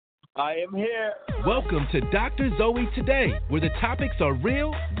I am here. Welcome to Dr. Zoe Today, where the topics are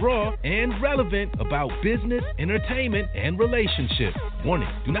real, raw, and relevant about business, entertainment, and relationships. Warning,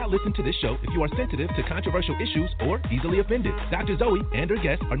 do not listen to this show if you are sensitive to controversial issues or easily offended. Dr. Zoe and her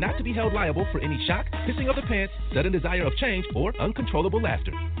guests are not to be held liable for any shock, pissing of the pants, sudden desire of change, or uncontrollable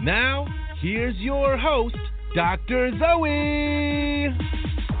laughter. Now, here's your host, Dr. Zoe.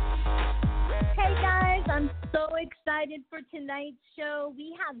 Hey guys, I'm so excited for tonight's show.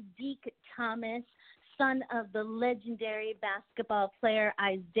 We have Zeke Thomas, son of the legendary basketball player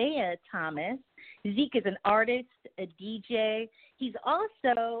Isaiah Thomas. Zeke is an artist, a DJ. He's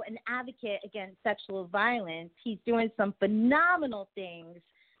also an advocate against sexual violence. He's doing some phenomenal things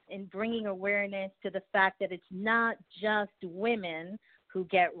in bringing awareness to the fact that it's not just women who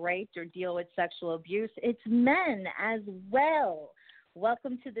get raped or deal with sexual abuse. It's men as well.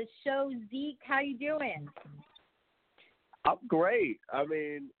 Welcome to the show, Zeke. How you doing? I'm great. I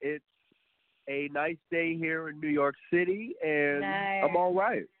mean, it's a nice day here in New York City, and Nice. I'm all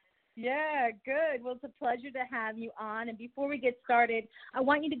right. Yeah, good. Well, it's a pleasure to have you on. And before we get started, I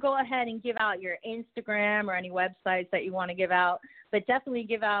want you to go ahead and give out your Instagram or any websites that you want to give out, but definitely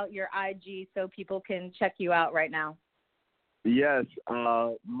give out your IG so people can check you out right now. Yes,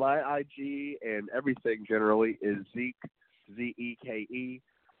 my IG and everything generally is Zeke, ZEKE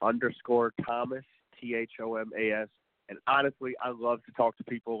 _Thomas, THOMAS. And honestly, I love to talk to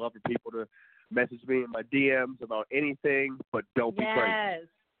people, love for people to message me in my DMs about anything, but don't be crazy.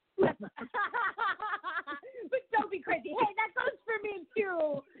 Yes. But don't be crazy. Hey, that goes for me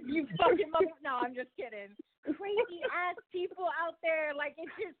too. You fucking mother. No, I'm just kidding. Crazy ass people out there. Like,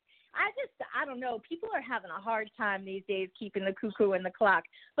 I don't know. People are having a hard time these days keeping the cuckoo in the clock.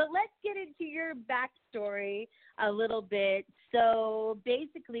 But let's get into your backstory a little bit. So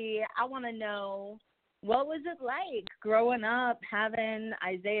basically, I want to know, what was it like growing up having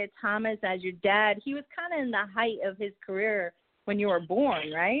Isaiah Thomas as your dad? He was kind of in the height of his career when you were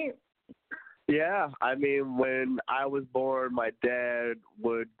born, right? Yeah, I mean, when I was born, my dad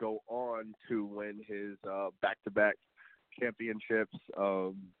would go on to win his back-to-back championships.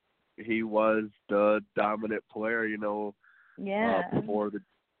 He was the dominant player, Yeah. Before the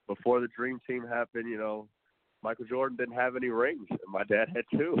Dream Team happened, Michael Jordan didn't have any rings, and my dad had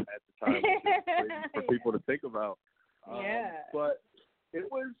two at the time, which is crazy for people to think about. Yeah. But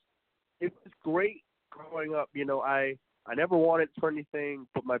it was great growing up. I never wanted for anything,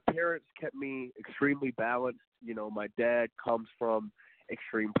 but my parents kept me extremely balanced. My dad comes from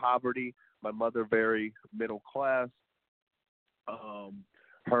extreme poverty. My mother very middle class.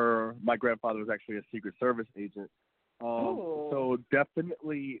 My grandfather was actually a Secret Service agent. So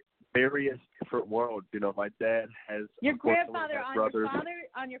definitely various different worlds. My dad has Your grandfather brothers.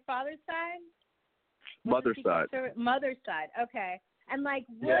 on your father's side? Mother's side. Mother's side. Okay. And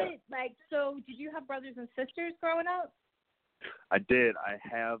so did you have brothers and sisters growing up? I did. I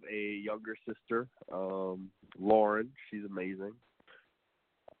have a younger sister, Lauren. She's amazing.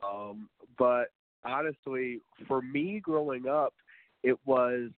 But honestly, for me growing up, it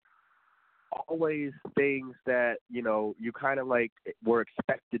was always things that, you kind of were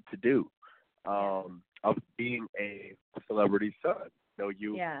expected to do, of being a celebrity son.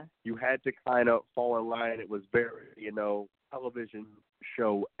 You had to kind of fall in line. It was very, television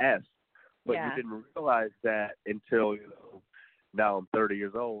show-esque, but you didn't realize that until, now I'm 30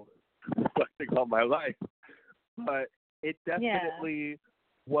 years old, reflecting on my life. But it definitely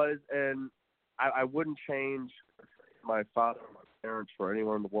was, and I wouldn't change my father or my parents for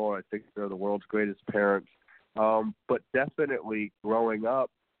anyone in the world. I think they're the world's greatest parents. But definitely growing up,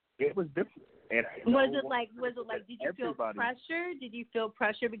 it was different. And was it like, did you feel pressure? Did you feel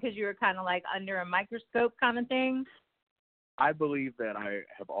pressure because you were kind of like under a microscope kind of thing? I believe that I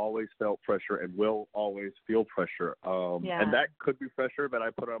have always felt pressure and will always feel pressure. And that could be pressure that I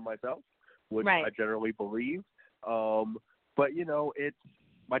put on myself, which I generally believe. But, it's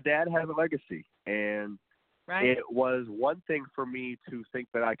my dad has a legacy, and it was one thing for me to think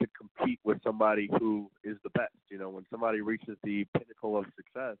that I could compete with somebody who is the best. When somebody reaches the pinnacle of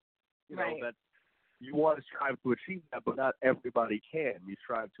success, that you want to strive to achieve that, but not everybody can. You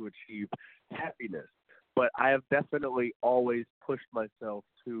strive to achieve happiness. But I have definitely always pushed myself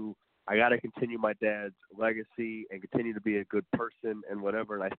to, I got to continue my dad's legacy and continue to be a good person and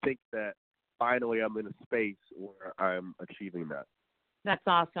whatever. And I think that finally I'm in a space where I'm achieving that. That's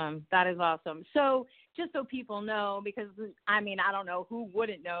awesome. That is awesome. So just so people know, because, I don't know who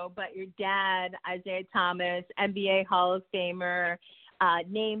wouldn't know, but your dad, Isaiah Thomas, NBA Hall of Famer,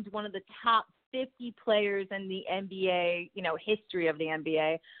 named one of the top 50 players in the NBA, history of the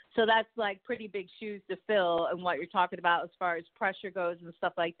NBA. So that's like pretty big shoes to fill and what you're talking about as far as pressure goes and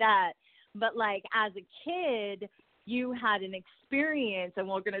stuff like that. But like as a kid, you had an experience, and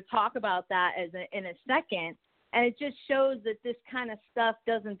we're going to talk about that in a second. And it just shows that this kind of stuff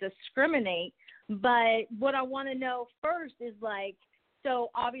doesn't discriminate. But what I want to know first is like,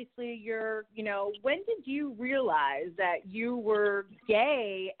 so obviously when did you realize that you were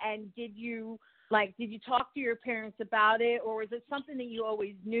gay, and did you talk to your parents about it, or was it something that you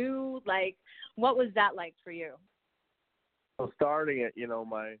always knew? Like, what was that like for you? So starting it,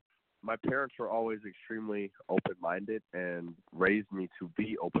 my parents were always extremely open-minded and raised me to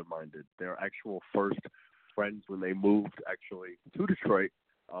be open-minded. Their actual first friends when they moved actually to Detroit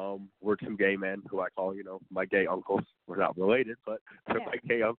were two gay men who I call, my gay uncles. We're not related, but they're my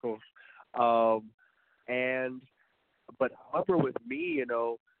gay uncles. But however, with me,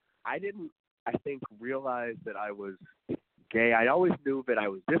 I didn't, I think, realize that I was gay. I always knew that I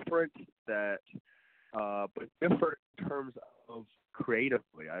was different, but different in terms of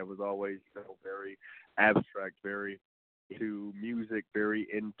creatively. I was always, very abstract, very into music, very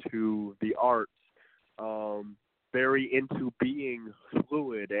into the arts, very into being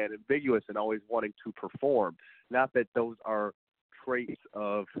fluid and ambiguous and always wanting to perform. Not that those are traits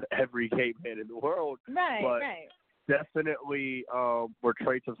of every gay man in the world, but definitely were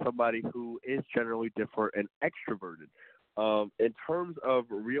traits of somebody who is generally different and extroverted. In terms of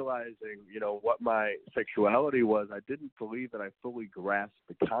realizing, what my sexuality was, I didn't believe that I fully grasped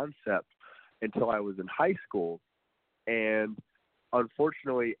the concept until I was in high school. And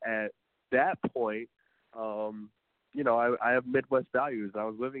unfortunately, at that point, I have Midwest values. I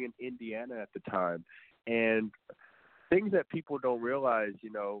was living in Indiana at the time. And things that people don't realize,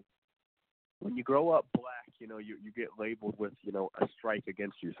 when you grow up black, you get labeled with, a strike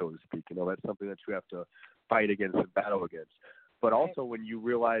against you, so to speak. That's something that you have to fight against and battle against. But also when you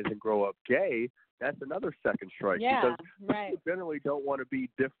realize and grow up gay, that's another second strike. Because you generally don't want to be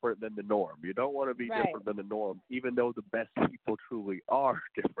different than the norm. You don't want to be different than the norm, even though the best people truly are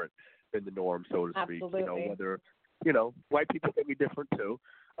different than the norm, so to speak. Absolutely. Whether, white people can be different too.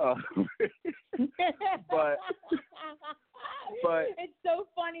 But it's so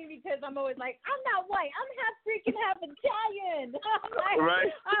funny because I'm always like, I'm not white. I'm half Italian.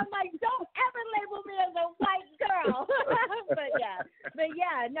 I'm like, don't ever label me as a white girl. but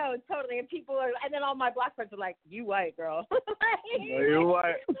yeah, no, totally. And people are, and then all my black friends are like, you white girl. No, you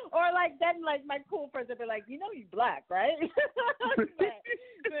white. Or then my cool friends will be like, you black, right? but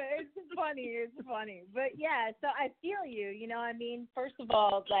it's funny. But yeah, so I feel you. First of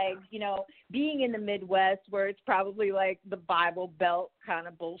all, being in the Midwest where it's probably like the Bible Belt kind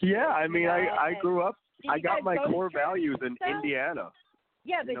of bullshit. Yeah, I grew up. I got my core values in Indiana.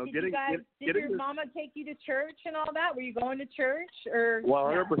 Yeah, but did your mama take you to church and all that? Were you going to church or?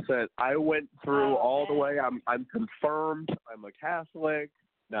 100%. I went through all the way. I'm confirmed. I'm a Catholic.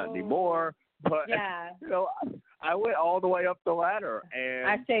 Not anymore. But I went all the way up the ladder, and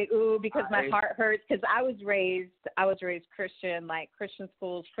I say ooh because my heart hurts because I was raised Christian, like Christian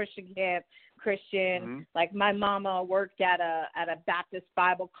schools, Christian camp, Christian. Mm-hmm. Like my mama worked at a Baptist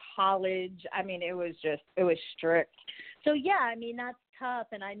Bible college. It was strict. So yeah, that's tough,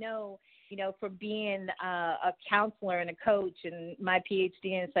 and I know. For being a counselor and a coach and my PhD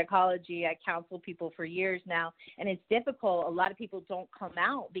in psychology, I counsel people for years now, and it's difficult. A lot of people don't come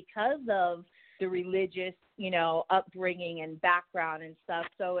out because of the religious, upbringing and background and stuff.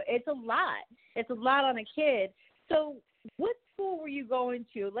 So it's a lot. It's a lot on a kid. So what school were you going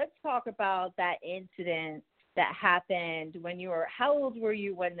to? Let's talk about that incident that happened when you were – how old were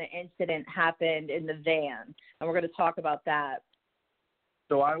you when the incident happened in the van? And we're going to talk about that.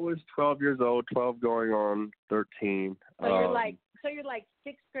 So I was 12 years old, 12 going on 13. So you're like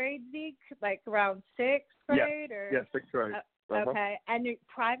sixth grade, Zeke, like around sixth grade, or sixth grade. Okay, and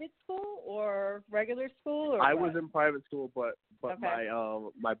private school or regular school? Or I was in private school, but okay.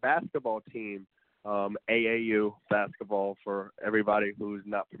 My basketball team, AAU basketball, for everybody who's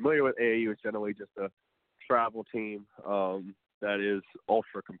not familiar with AAU, is generally just a travel team that is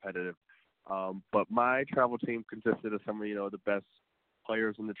ultra competitive. But my travel team consisted of some of the best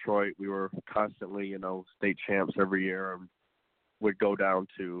players in Detroit. We were constantly, state champs every year, and would go down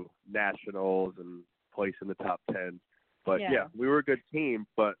to nationals and place in the top 10. But yeah, we were a good team.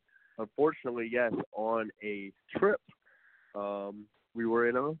 But unfortunately, yes, on a trip, we were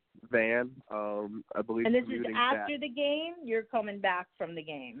in a van. I believe. And this is after the game. You're coming back from the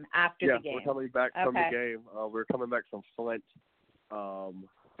game after the game. Yeah, we're coming back from the game. We're coming back from Flint,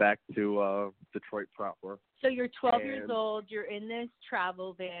 back to Detroit proper. So you're 12 years old. You're in this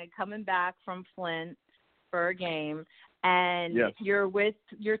travel van coming back from Flint for a game, and you're with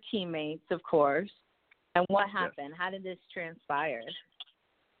your teammates, of course. And what happened? Yes. How did this transpire?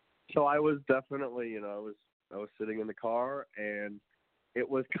 So I was definitely, I was sitting in the car, and it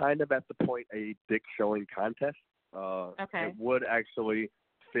was kind of at the point a dick showing contest. Okay. It would actually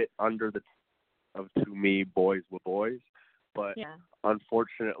fit under the of to me boys with boys, but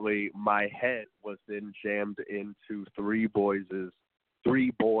unfortunately my head was then jammed into three boys'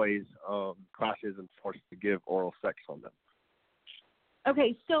 crotches and forced to give oral sex on them.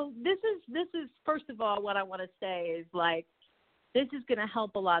 Okay, so this is first of all what I want to say is like this is going to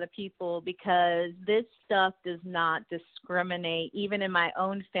help a lot of people because this stuff does not discriminate. Even in my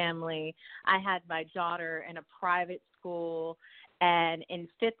own family, I had my daughter in a private school, and in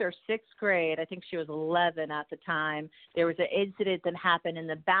 5th or 6th grade, I think she was 11 at the time, there was an incident that happened in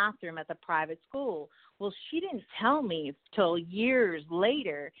the bathroom at the private school. Well, she didn't tell me till years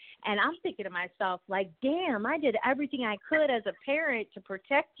later, and I'm thinking to myself, like, damn, I did everything I could as a parent to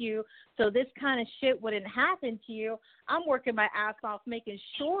protect you so this kind of shit wouldn't happen to you. I'm working my ass off making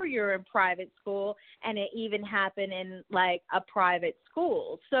sure you're in private school, and it even happened in, like, a private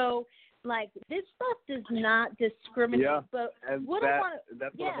school. So, like, this stuff does not discriminate. Yeah, but and what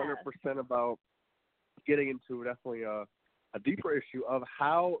that's 100% about getting into definitely a deeper issue of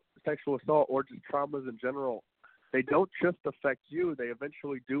how sexual assault or just traumas in general, they don't just affect you, they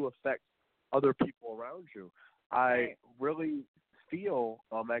eventually do affect other people around you. I really feel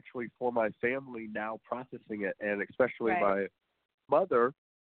actually for my family now processing it, and especially my mother,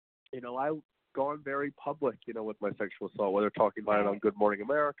 I've gone very public, with my sexual assault, whether talking about it on Good Morning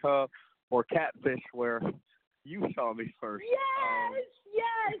America or Catfish, where you saw me first.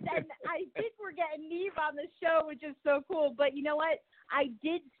 Yes, and I think we're getting Neve on the show, which is so cool. But you know what? I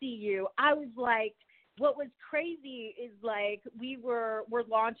did see you. I was like, what was crazy is like we're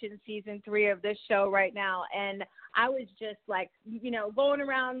launching season 3 of this show right now, and I was just like, going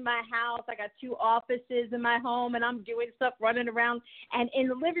around my house. I got 2 offices in my home, and I'm doing stuff, running around. And in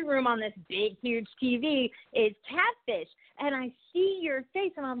the living room on this big, huge TV is Catfish, and I see your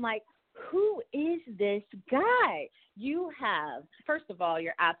face, and I'm like, who is this guy? You have, first of all,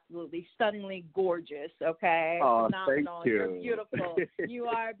 you're absolutely stunningly gorgeous, okay? Oh, phenomenal. Thank you. You're beautiful. You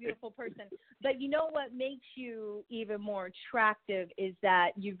are a beautiful person. But you know what makes you even more attractive is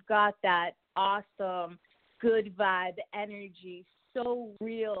that you've got that awesome, good vibe energy, so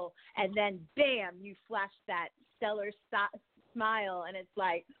real, and then, bam, you flash that stellar smile, and it's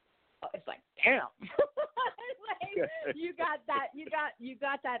like, damn. You got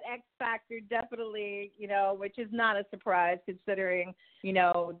that X factor, definitely, which is not a surprise considering,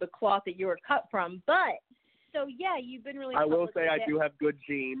 the cloth that you were cut from. But so you've been really. I will say I do have good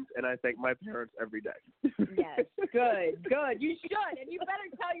genes, and I thank my parents every day. Yes, good. You should, and you better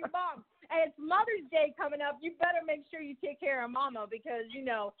tell your mom. And it's Mother's Day coming up. You better make sure you take care of Mama because,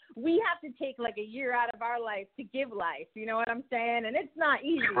 we have to take like a year out of our life to give life. You know what I'm saying? And it's not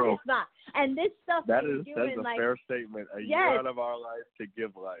easy. True. It's not. And this stuff that is a fair statement. A year out of our life to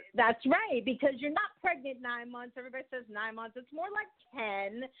give life. That's right, because you're not pregnant 9 months. Everybody says 9 months. It's more like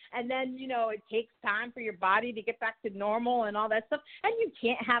 10. And then, it takes time for your body to get back to normal and all that stuff. And you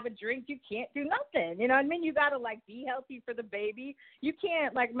can't have a drink. You can't do nothing. You know what I mean? You got to, be healthy for the baby. You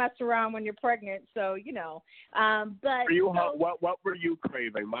can't, mess around when you're pregnant. So, but. What were you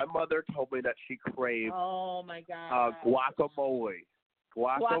craving? My mother told me that she craved. Oh, my God. Guacamole.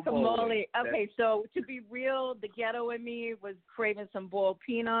 Okay, so to be real, the ghetto in me was craving some boiled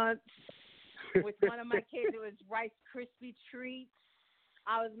peanuts. With one of my kids, it was Rice Krispie treats.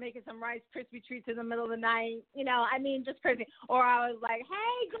 I was making some Rice Krispie treats in the middle of the night. Just crazy. Or I was like,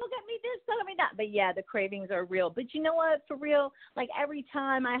 hey, go get me this, go get me that. But, the cravings are real. But you know what? For real, every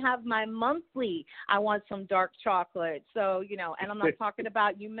time I have my monthly, I want some dark chocolate. So, and I'm not talking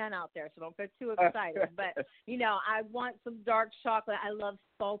about you men out there, so don't get too excited. But, I want some dark chocolate. I love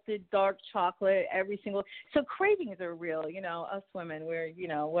salted dark chocolate every single. So cravings are real. Us women, we're,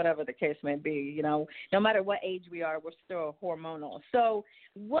 whatever the case may be, no matter what age we are, we're still hormonal. So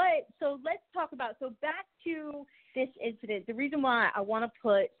let's talk about, back to this incident. The reason why I want to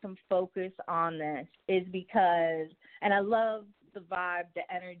put some focus on this is because, and I love the vibe, the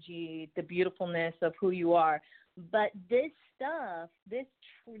energy, the beautifulness of who you are, but this stuff,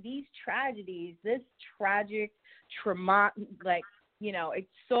 these tragedies, this tragic trauma, it's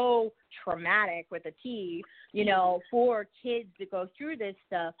so traumatic with a T, for kids to go through this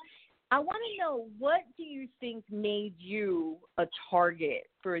stuff. I want to know, what do you think made you a target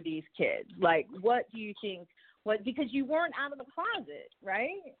for these kids? What do you think What, because you weren't out of the closet,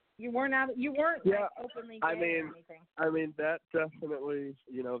 right? You weren't openly gay or anything. I mean that definitely,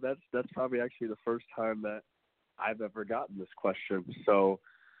 that's probably actually the first time that I've ever gotten this question. So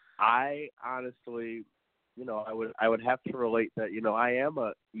I honestly, I would have to relate that, I am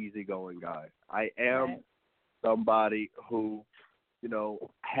a easygoing guy. I am somebody who,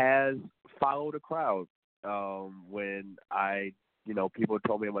 has followed a crowd. When people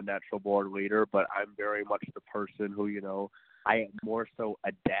told me I'm a natural born leader, but I'm very much the person who, I more so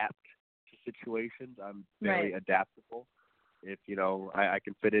adapt to situations. I'm very adaptable. If, I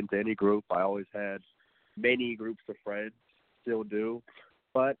can fit into any group. I always had many groups of friends, still do.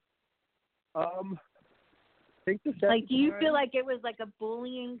 But I think the second do you feel like it was like a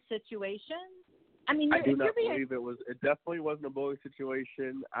bullying situation? I mean, I do not believe it was. It definitely wasn't a bullying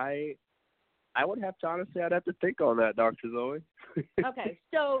situation. I would have to, honestly, I'd have to think on that, Dr. Zoe. Okay,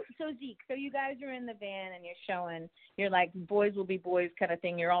 so Zeke, so you guys are in the van and you're like, boys will be boys kind of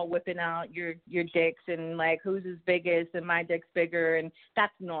thing. You're all whipping out your dicks and like, who's his biggest and my dick's bigger, and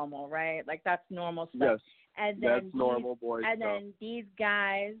that's normal, right? Like, that's normal stuff. Yes, and then that's normal boy and stuff. then these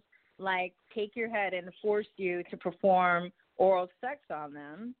guys, like, take your head and force you to perform oral sex on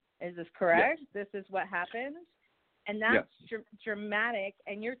them. Is this correct? Yes. This is what happened? And that's dramatic,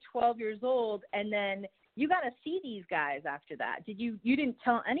 and you're 12 years old, and then you got to see these guys after that. You didn't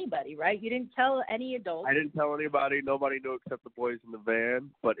tell anybody, right? You didn't tell any adults? I didn't tell anybody. Nobody knew except the boys in the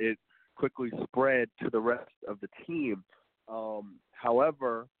van, but it quickly spread to the rest of the team.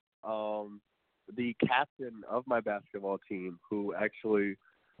 However, the captain of my basketball team, who actually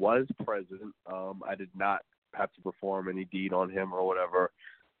was present, I did not have to perform any deed on him or whatever,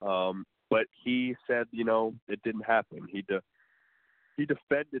 but he said, it didn't happen. He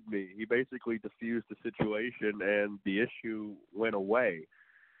defended me. He basically diffused the situation, and the issue went away.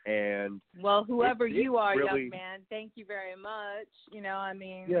 And well, whoever you are, young man, thank you very much.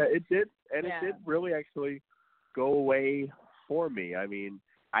 Yeah, it did, and it did really actually go away for me. I mean,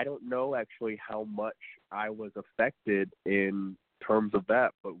 I don't know actually how much I was affected in terms of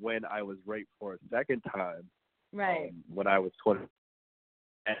that, but when I was raped for a second time, when I was 20.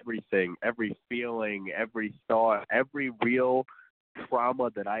 Everything, every feeling, every thought, every real trauma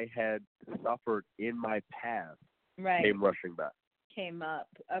that I had suffered in my past came rushing back. Came up.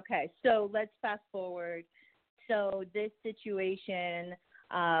 Okay, so let's fast forward. So this situation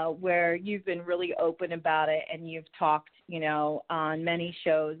where you've been really open about it and you've talked, on many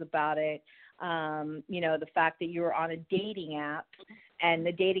shows about it, the fact that you were on a dating app and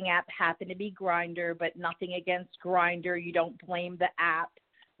the dating app happened to be Grindr, but nothing against Grindr. You don't blame the app.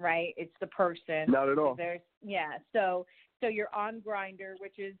 Right, it's the person. Not at all. So you're on Grindr,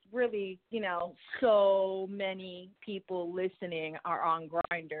 which is really, so many people listening are on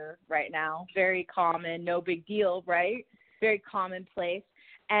Grindr right now. Very common, no big deal, right? Very commonplace.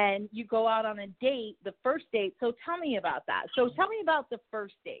 And you go out on a date, the first date. So tell me about that. So tell me about the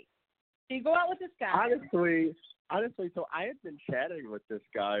first date. So you go out with this guy. Honestly, so I had been chatting with this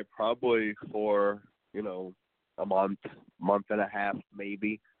guy probably for, a month and a half,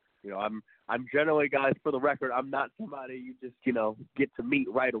 maybe. I'm generally, guys, for the record, I'm not somebody you just, get to meet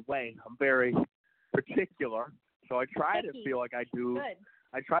right away. I'm very particular, so I try to feel like I do. Good.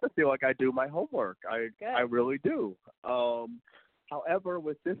 I try to feel like I do my homework. I really do. However,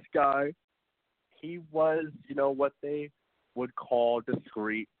 with this guy, he was, what they would call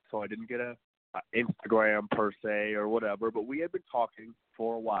discreet. So I didn't get a Instagram per se or whatever, but we had been talking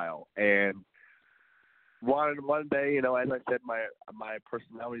for a while, and one day, as I said, my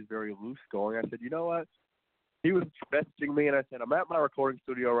personality is very loose going. I said, you know what? He was messaging me, and I said, I'm at my recording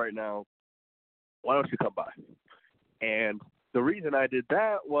studio right now. Why don't you come by? And the reason I did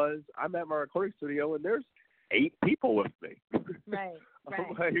that was I'm at my recording studio, and there's 8 people with me. Right.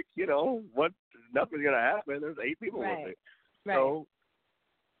 I'm like, nothing's going to happen. There's 8 people with me. Right. So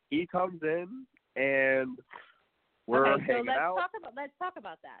he comes in, and we're hanging out. Let's talk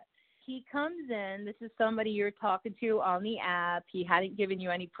about that. He comes in. This is somebody you're talking to on the app. He hadn't given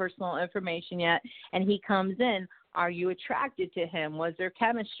you any personal information yet, and he comes in. Are you attracted to him? Was there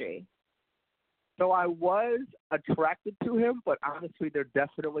chemistry? So I was attracted to him, but honestly, there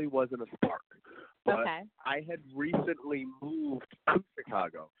definitely wasn't a spark. But I had recently moved to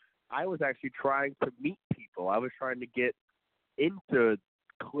Chicago. I was actually trying to meet people. I was trying to get into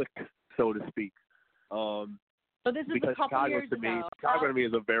clique, so to speak. So this is because a couple Chicago years ago. Chicago to me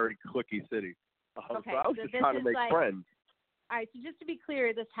is a very cliquey city. So I was just trying to make friends. All right, so just to be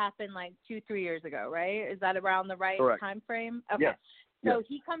clear, this happened like 2-3 years ago, right? Is that around the right Correct. time frame? Okay. Yes. So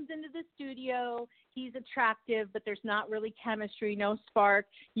he comes into the studio. He's attractive, but there's not really chemistry, no spark.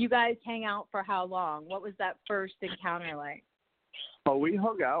 You guys hang out for how long? What was that first encounter like? Oh, we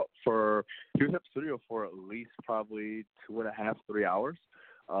hung out he was at the studio for at least probably 2.5, 3 hours.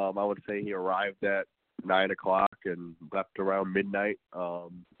 I would say he arrived at 9 o'clock and left around midnight.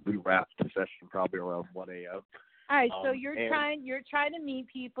 We wrapped the session probably around 1 a.m. All right, so you're trying to meet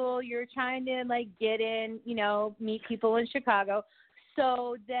people. You're trying to like get in, meet people in Chicago.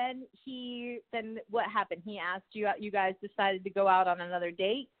 So then what happened? He asked you out. You guys decided to go out on another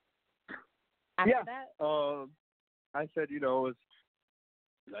date. After that? I said, it was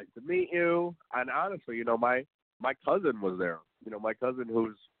nice to meet you. And honestly, my cousin was there. My cousin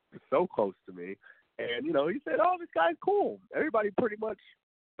who's so close to me, and he said, "Oh, this guy's cool." Everybody pretty much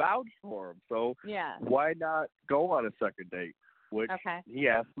vouched for him. So why not go on a second date? Which he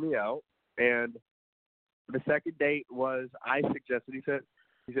asked me out, and the second date was I suggested. He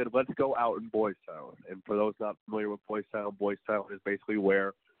said, "Let's go out in Boys Town." And for those not familiar with Boys Town is basically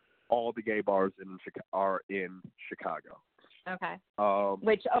where all the gay bars are in Chicago. Okay.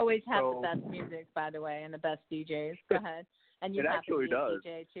 Which always has the best music, by the way, and the best DJs. Go ahead. And you it actually does.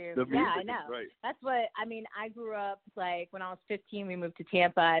 DJ too. The music I know. Is great. That's what I grew up like when I was 15. We moved to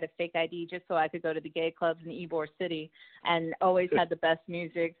Tampa. I had a fake ID just so I could go to the gay clubs in Ybor City, and always had the best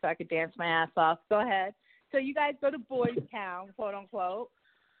music so I could dance my ass off. Go ahead. So you guys go to Boys Town, quote unquote,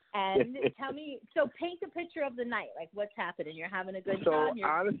 and tell me. So paint the picture of the night. Like what's happening? You're having a good time.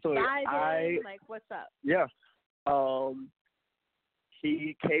 You're honestly, like what's up? Yeah.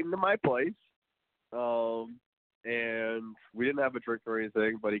 He came to my place. And we didn't have a drink or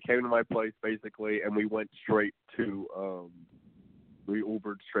anything, but he came to my place basically, and we went straight to, we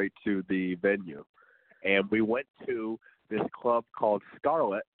Ubered straight to the venue. And we went to this club called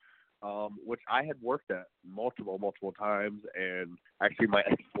Scarlet, which I had worked at multiple times, and actually my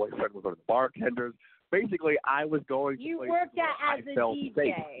ex-boyfriend was one of the bartenders. Basically, I was going to You worked at as a DJ.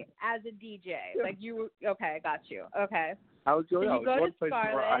 Safe. As a DJ. Yeah. Like you okay, got you. Okay. I was going so you go to place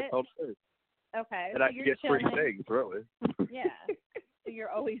Scarlet. where I felt safe. Okay. And so I could get free things, really. Yeah. So you're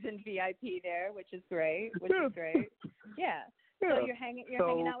always in VIP there, which is great. Yeah. So you're hanging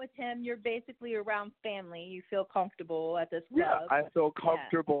out with him. You're basically around family. You feel comfortable at this club. Yeah, I feel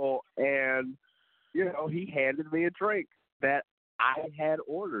comfortable, and he handed me a drink that I had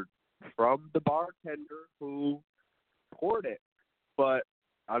ordered from the bartender who poured it. But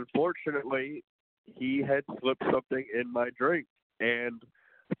unfortunately, he had slipped something in my drink, and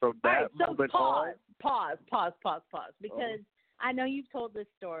from that moment on. Pause. Because I know you've told this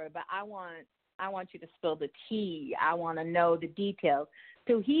story, but I want you to spill the tea. I want to know the details.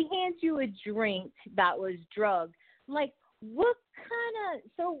 So he hands you a drink that was drugged. Like, what kind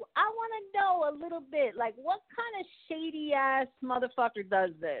of – so I want to know a little bit. Like, what kind of shady-ass motherfucker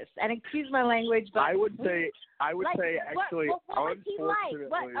does this? And excuse my language, but – I would say actually, what was he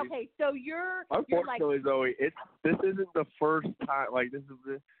like? Okay, so unfortunately, Zoe, this isn't the first time. Like, this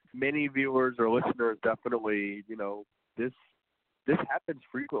is many viewers or listeners definitely, this happens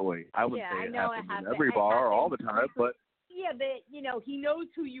frequently. I would say it happens in every bar all the time, but yeah, but he knows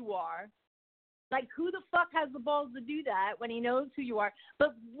who you are. Like, who the fuck has the balls to do that when he knows who you are?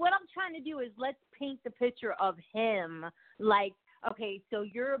 But what I'm trying to do is let's paint the picture of him. Like, okay, so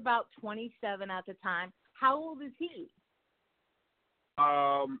you're about 27 at the time. How old is he?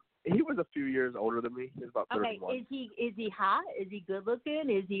 He was a few years older than me. He was about 31. Okay, is he hot? Is he good looking?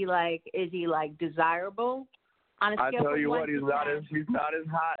 Is he like desirable? On a scale I tell you what, he's to not 10. as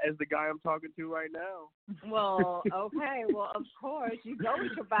hot as the guy I'm talking to right now. Well, okay. Well, of course, you go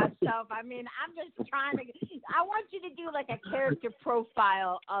with your best self. I mean, I'm just trying to. I want you to do like a character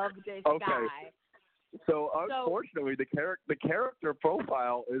profile of this guy. So unfortunately, the character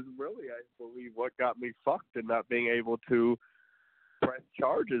profile is really, I believe, what got me fucked and not being able to press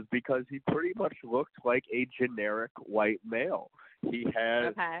charges, because he pretty much looked like a generic white male. He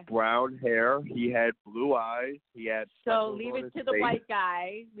had brown hair. He had blue eyes. He had. So leave it to the white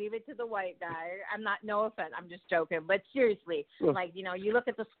guy. Leave it to the white guy. I'm not. No offense. I'm just joking. But seriously, like you look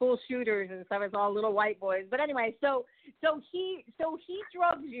at the school shooters and stuff. It's all little white boys. But anyway, so he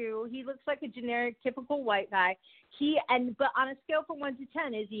drugs you. He looks like a generic, typical white guy. But on a scale from 1 to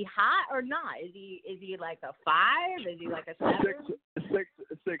 10, is he hot or not? Is he like a 5? Is he like a 7?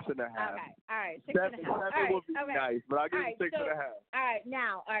 6.5. Okay. All right. 6.5. Seven would be nice, but I'll give you 6.5.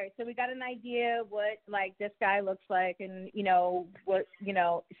 All right. So we got an idea what like this guy looks like, and what.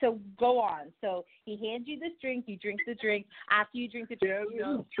 So go on. So he hands you this drink. You drink the drink. After you drink the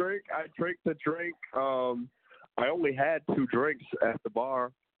drink, I drink the drink. I only had 2 drinks at the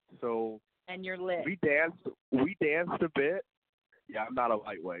bar, so. And you're lit. We danced a bit. Yeah, I'm not a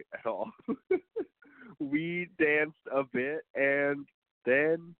lightweight at all. We danced a bit, and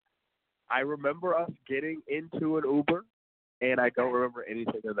then I remember us getting into an Uber, and I don't remember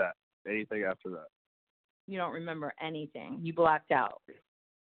anything after that. You don't remember anything. You blacked out.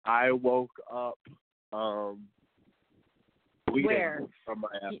 I woke up bleeding Where? from my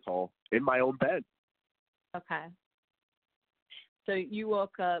asshole in my own bed. Okay. So you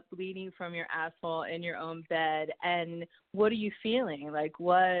woke up bleeding from your asshole in your own bed, and what are you feeling?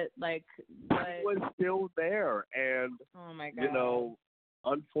 What? I was still there, and oh my God.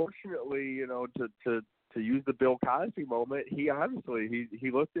 Unfortunately, to use the Bill Cosby moment, he honestly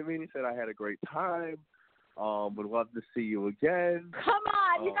he looked at me and he said, "I had a great time. Would love to see you again." Come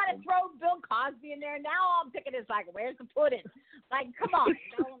on, you got to throw Bill Cosby in there. Now all I'm thinking is where's the pudding? Come on,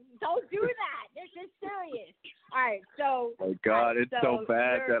 don't do that. This is serious. All right, so. Oh my God, it's so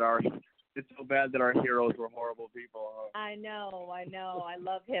bad that our heroes were horrible people. Huh? I know. I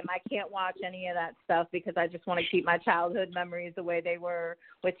love him. I can't watch any of that stuff because I just want to keep my childhood memories the way they were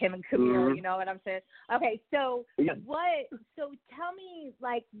with him and Camille. Mm-hmm. You know what I'm saying? Okay, so yeah. So tell me,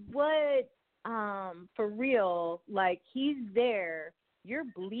 what? For real, he's there, you're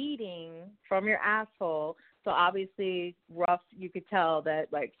bleeding from your asshole, so obviously rough, you could tell that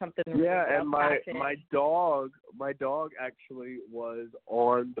something yeah really and happened. my dog actually was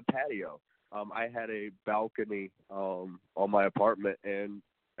on the patio. I had a balcony on my apartment, and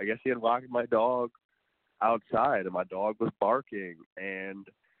I guess he had locked my dog outside, and my dog was barking, and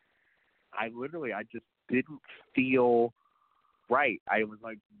I just didn't feel right. I was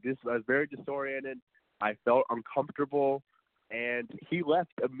I was very disoriented. I felt uncomfortable, and he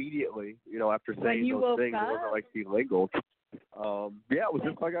left immediately. After saying those things, it wasn't like he lingered. Yeah, it was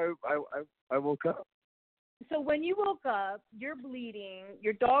just like I woke up. So when you woke up, you're bleeding.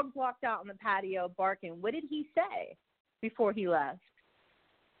 Your dog's walked out on the patio barking. What did he say before he left?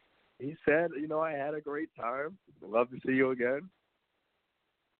 He said, I had a great time. I'd love to see you again.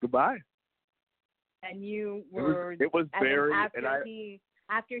 Goodbye. And you were. It was very.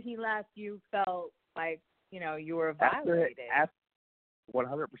 After he left, you felt you were violated.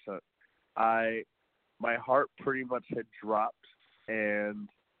 100%. My heart pretty much had dropped, and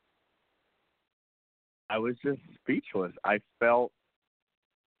I was just speechless. I felt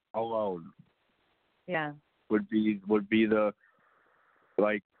alone. Yeah. Would be the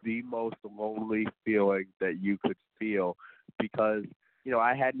the most lonely feeling that you could feel, because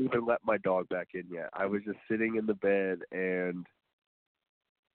I hadn't even let my dog back in yet. I was just sitting in the bed and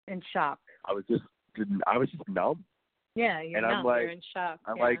in shock. I was just numb. Yeah, you're numb. You're in shock.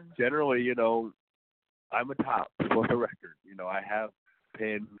 I'm generally, I'm a top for the record.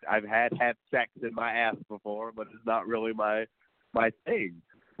 I've had sex in my ass before, but it's not really my thing.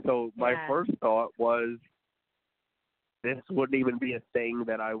 So my first thought was, this wouldn't even be a thing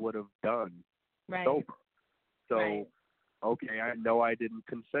that I would have done sober. So, okay, I know I didn't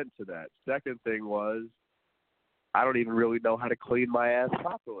consent to that. Second thing was, I don't even really know how to clean my ass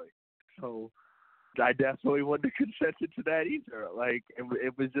properly. So I definitely wouldn't have consented to that either.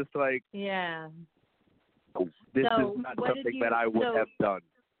 It was just yeah. This is not something that I would have done.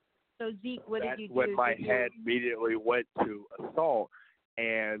 So Zeke, what did you do? That's when my head immediately went to assault,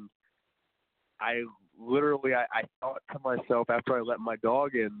 and I literally, I thought to myself, after I let my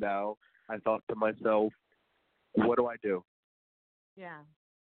dog in now, I thought to myself, what do I do? Yeah.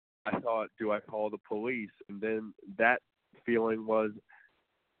 I thought, do I call the police? And then that feeling was,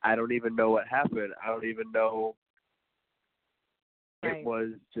 I don't even know what happened. I don't even know. It was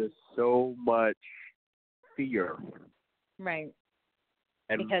just so much fear. Right.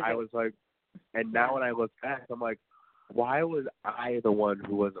 And I was and now when I look back, I'm like, why was I the one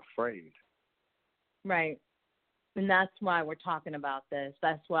who was afraid? Right. And that's why we're talking about this.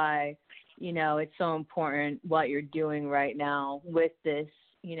 That's why, it's so important what you're doing right now with this,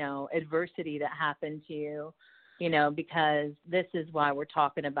 adversity that happened to you, because this is why we're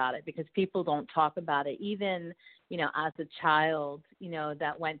talking about it, because people don't talk about it. Even, as a child,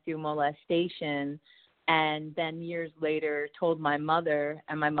 that went through molestation and then years later told my mother,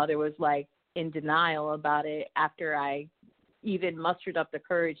 and my mother was in denial about it after I even mustered up the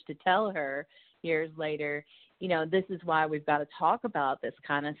courage to tell her years later. This is why we've got to talk about this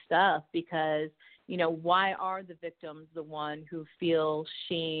kind of stuff, because, why are the victims the one who feel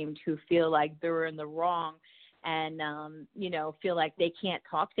shamed, who feel like they're in the wrong and, feel like they can't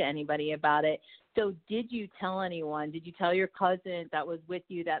talk to anybody about it? So did you tell anyone? Did you tell your cousin that was with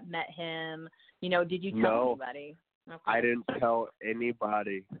you that met him? Did you tell anybody? Okay. I didn't tell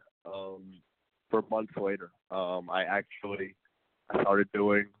anybody for months later. I started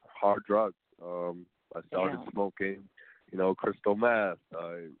doing hard drugs. I started smoking crystal meth.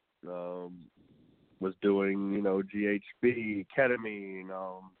 I was doing, GHB, ketamine,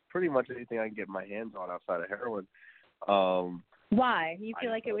 pretty much anything I can get my hands on outside of heroin. Why? You feel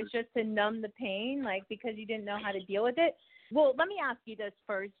like it was just to numb the pain, like because you didn't know how to deal with it? Well, let me ask you this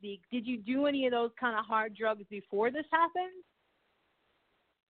first, Zeke. Did you do any of those kind of hard drugs before this happened?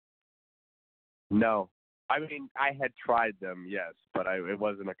 No. I mean, I had tried them, yes, but it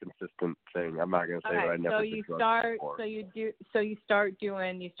wasn't a consistent thing. I'm not going to say that I never did drugs before. You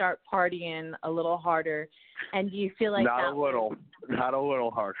start partying a little harder, and do you feel like not a little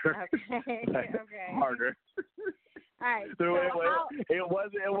harder. Okay. Okay. Harder. All right. It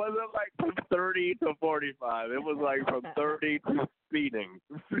wasn't like from 30 to 45. It was like from 30 to speeding.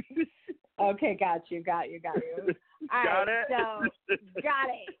 Okay, got you. All right, got it? So, got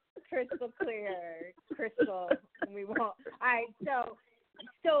it. Crystal clear. Crystal. We won't. All right,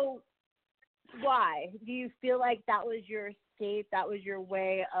 so why? Do you feel like that was your escape? That was your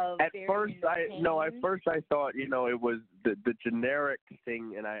way of At first I thought, it was the generic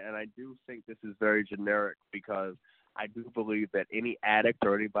thing, and I do think this is very generic because I do believe that any addict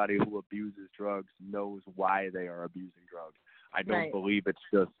or anybody who abuses drugs knows why they are abusing drugs. I don't believe it's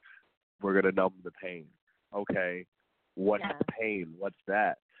just we're going to numb the pain. Okay, what's the pain? What's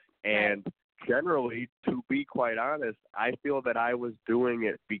that? And generally, to be quite honest, I feel that I was doing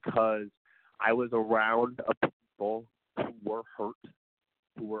it because I was around people who were hurt,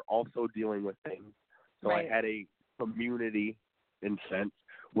 who were also dealing with things. So I had a community in sense,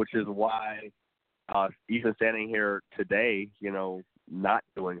 which is why even standing here today, not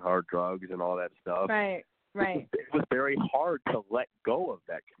doing hard drugs and all that stuff. Right. It was very hard to let go of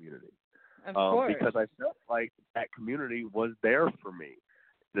that community. Of course. Because I felt like that community was there for me.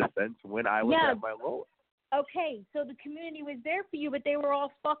 In a sense, when I was at my lowest. Okay, so the community was there for you, but they were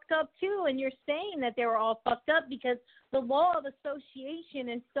all fucked up too, and you're saying that they were all fucked up because the law of association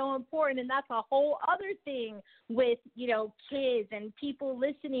is so important, and that's a whole other thing with, kids and people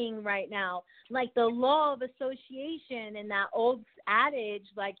listening right now. Like the law of association and that old adage,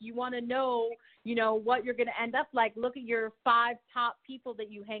 like you want to know, what you're going to end up like. Look at your 5 top people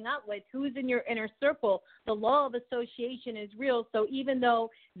that you hang out with. Who's in your inner circle? The law of association is real. So even though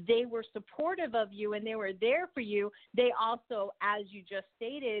they were supportive of you and they were there for you, they also, as you just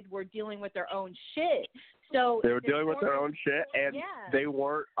stated, were dealing with their own shit. So they were dealing with their own shit, and they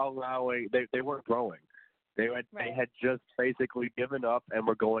weren't allowing. They weren't growing. They had just basically given up and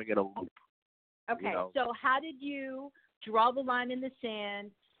were going in a loop. Okay, so how did you draw the line in the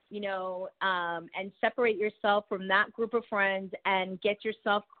sand? And separate yourself from that group of friends and get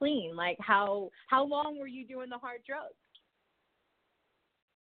yourself clean? Like how long were you doing the hard drugs?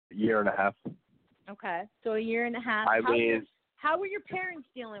 A year and a half. Okay, so a year and a half. How were your parents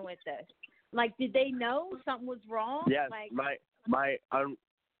dealing with this? Like, did they know something was wrong? Yes,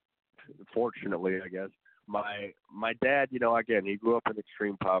 unfortunately, I guess, my dad, again, he grew up in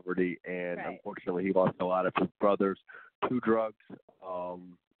extreme poverty, and unfortunately he lost a lot of his brothers to drugs,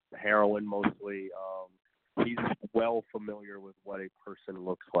 heroin mostly. He's well familiar with what a person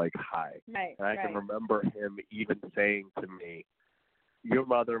looks like high. Right, and I can remember him even saying to me, your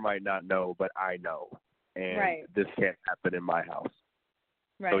mother might not know, but I know. And this can't happen in my house.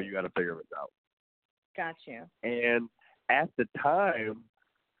 So you got to figure this out. Got you. And at the time,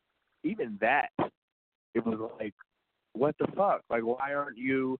 even that, it was like, what the fuck? Like, why aren't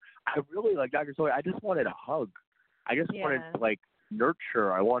you? I really, like Dr. Zoe, I just wanted a hug. I just wanted,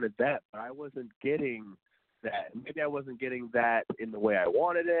 nurture. I wanted that, but I wasn't getting that. Maybe I wasn't getting that in the way I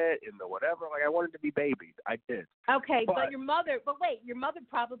wanted it, in the whatever. Like, I wanted to be babied. I did. Okay, but your mother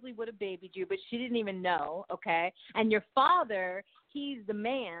probably would have babied you, but she didn't even know, okay? And your father, he's the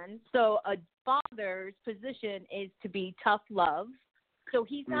man, so a father's position is to be tough love. So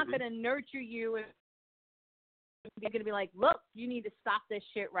he's not going to nurture you and he's going to be like, look, you need to stop this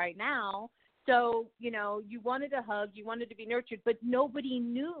shit right now. So, you wanted a hug, you wanted to be nurtured, but nobody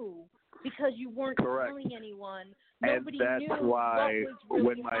knew because you weren't telling anyone. Nobody knew what was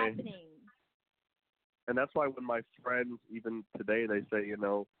really happening. And that's why when my friends, even today, they say,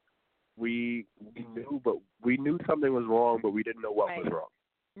 we knew, but we knew something was wrong, but we didn't know what was wrong.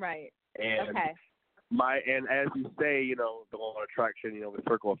 Right. And and as you say, the law of attraction, the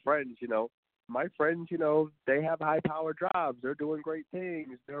circle of friends, my friends, they have high-powered jobs. They're doing great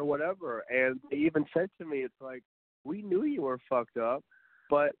things. They're whatever. And they even said to me, it's like, we knew you were fucked up,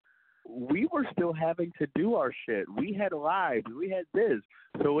 but we were still having to do our shit. We had lives. We had this.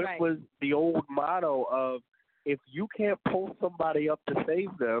 So it was the old motto of, if you can't pull somebody up to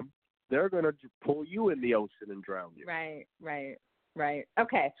save them, they're going to pull you in the ocean and drown you. Right. Right.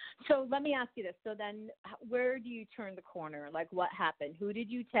 Okay. So let me ask you this. So then where do you turn the corner? Like, what happened? Who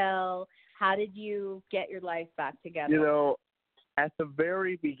did you tell? How did you get your life back together? You know, at the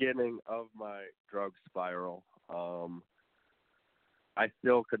very beginning of my drug spiral, I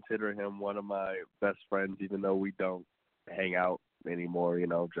still consider him one of my best friends, even though we don't hang out anymore. You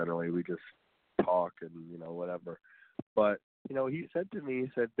know, generally we just talk and, you know, whatever. But, you know, he said to me,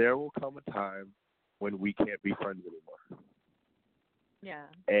 he said, there will come a time when we can't be friends anymore. Yeah.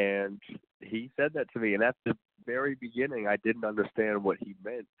 And he said that to me. And at the very beginning, I didn't understand what he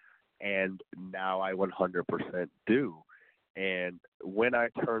meant. And now I 100% do. And when I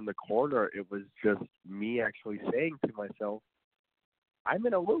turned the corner, it was just me actually saying to myself, I'm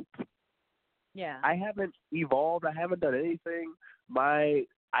in a loop. Yeah. I haven't evolved. I haven't done anything. I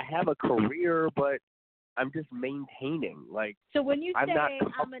have a career, but I'm just maintaining. Like, so when you I'm say not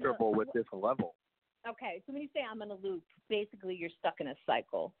comfortable with this level. Okay, so when you say I'm in a loop, basically you're stuck in a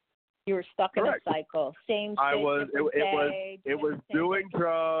cycle. You were stuck Correct. in a cycle. Same I shit, was. It was doing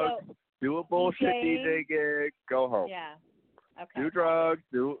drugs, do a bullshit DJ gig, go home. Yeah. Okay. Do drugs.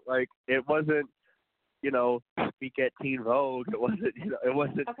 It wasn't. You know, speak at Teen Vogue. It wasn't. You know, it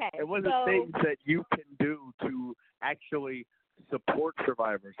wasn't. Okay. It wasn't things that you can do to actually support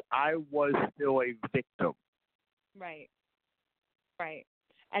survivors. I was still a victim. Right. Right.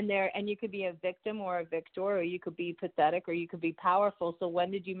 And you could be a victim or a victor, or you could be pathetic, or you could be powerful. So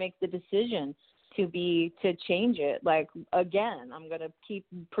when did you make the decision to change it? Like, again, I'm going to keep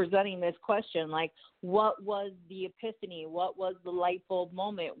presenting this question. Like, what was the epiphany? What was the light bulb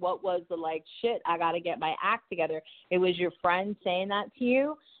moment? What was the shit, I got to get my act together? It was your friend saying that to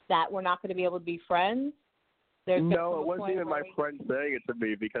you, that we're not going to be able to be friends? No, it wasn't even my friend saying it to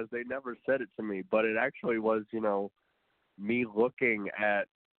me, because they never said it to me. But it actually was, you know, me looking at,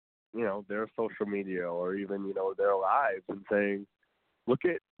 you know, their social media or even, you know, their lives and saying, look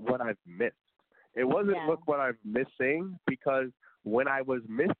at what I've missed. It wasn't look what I'm missing, because when I was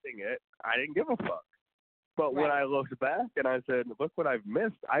missing it, I didn't give a fuck. But when I looked back and I said, look what I've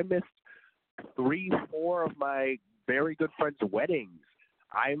missed, I missed 3-4 of my very good friends' weddings.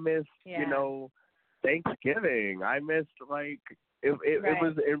 I missed, you know, Thanksgiving. I missed, it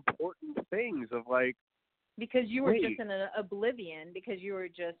was important things of, because you were just in an oblivion, because you were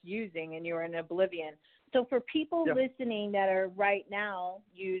just using and you were in oblivion. So for people listening that are right now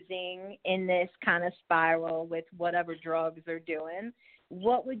using in this kind of spiral with whatever drugs they're doing,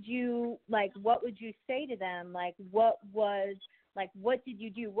 what would you say to them? What did you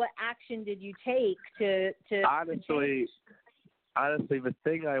do? What action did you take to honestly, the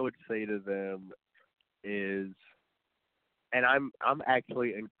thing I would say to them is, and I'm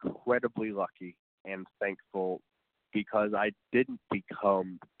actually incredibly lucky and thankful, because I didn't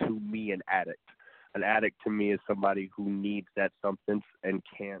become, to me, an addict. An addict to me is somebody who needs that substance and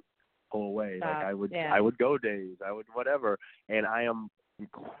can't pull away. I would go days, I would whatever, and I am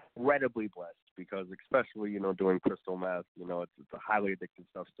incredibly blessed, because especially, you know, doing crystal meth, you know, it's a highly addictive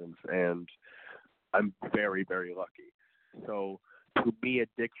substance, and I'm very, very lucky. So to me,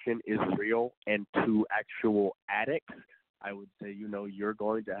 addiction is real, and to actual addicts, I would say, you know, you're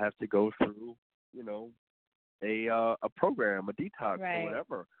going to have to go through, you know, a program, a detox, or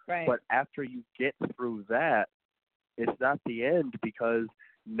whatever. Right. But after you get through that, it's not the end, because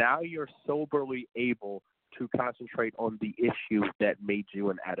now you're soberly able to concentrate on the issue that made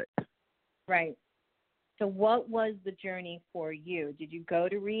you an addict. Right. So what was the journey for you? Did you go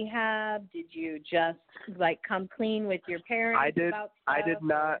to rehab? Did you just come clean with your parents? I did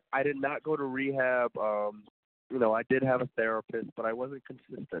not go to rehab. You know, I did have a therapist, but I wasn't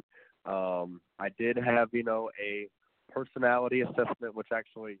consistent. I did have, you know, a personality assessment, which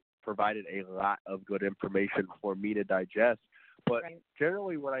actually provided a lot of good information for me to digest. But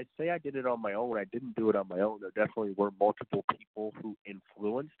generally, when I say I did it on my own, I didn't do it on my own. There definitely were multiple people who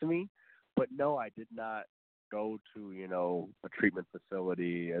influenced me. But no, I did not go to, you know, a treatment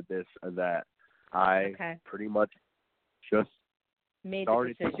facility or this or that. I pretty much just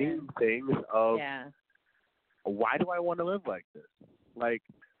started seeing things of, why do I want to live like this?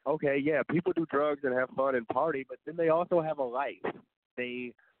 People do drugs and have fun and party, but then they also have a life.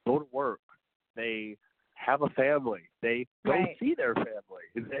 They go to work. They have a family. They go see their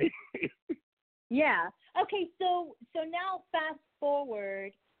family. Yeah. Okay, so now fast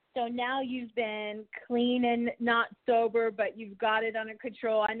forward. So now you've been clean and not sober, but you've got it under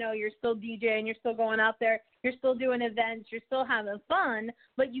control. I know you're still DJing, you're still going out there, you're still doing events, you're still having fun,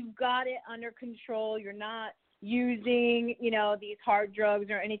 but you've got it under control. You're not using, you know, these hard drugs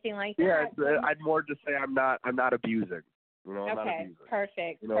or anything like that. Yeah, I'd more just say I'm not abusing. You know, I'm not abusing.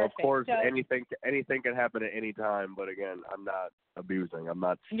 Perfect. You know, of course, anything can happen at any time, but again, I'm not abusing. I'm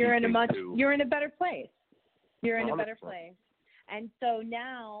not. You're in a better place. You're in 100%. A better place. And so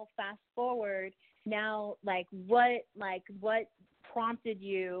now, fast forward. Now, what prompted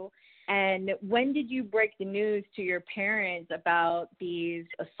you, and when did you break the news to your parents about these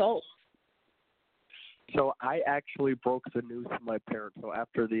assaults? So I actually broke the news to my parents. So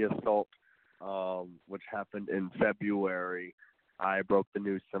after the assault, which happened in February, I broke the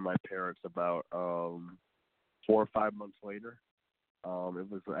news to my parents about 4 or 5 months later. It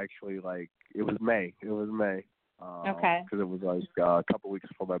was actually it was May. Okay. Because it was a couple weeks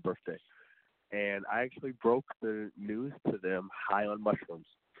before my birthday. And I actually broke the news to them high on mushrooms.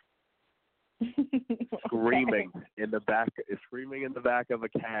 Screaming in the back of a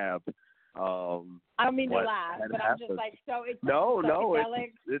cab. I don't mean to laugh, but I'm just so it's no,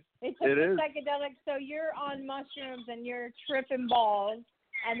 psychedelic. It is psychedelic. So you're on mushrooms and you're tripping balls,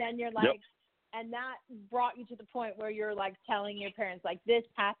 and then you're yep. And that brought you to the point where you're telling your parents this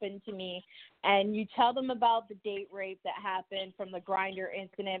happened to me, and you tell them about the date rape that happened from the Grindr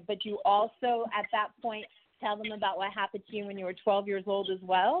incident, but you also at that point tell them about what happened to you when you were 12 years old as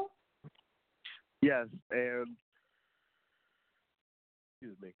well? Yes, and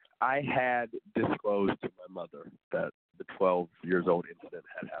excuse me, I had disclosed to my mother that the 12 years old incident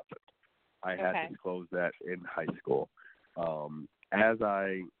had happened. I had disclosed that in high school. As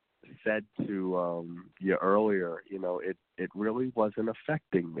I said to you earlier, it really wasn't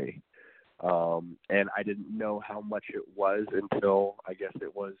affecting me. And I didn't know how much it was until I guess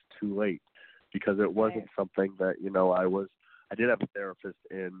it was too late, because it wasn't something that, I did have a therapist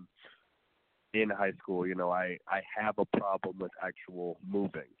in high school. I have a problem with actual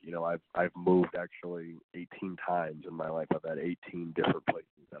moving. I've moved actually 18 times in my life. I've had 18 different places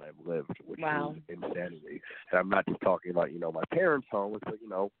that I've lived, which is insanity. And I'm not just talking about, my parents' home, but,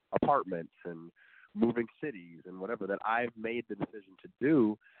 apartments and moving cities and whatever that I've made the decision to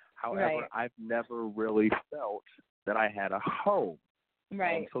do. However, I've never really felt that I had a home.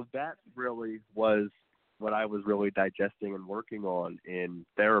 Right. So that really was what I was really digesting and working on in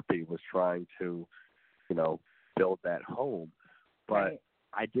therapy, was trying to, build that home. But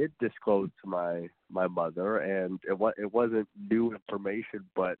I did disclose to my mother, and it wasn't new information,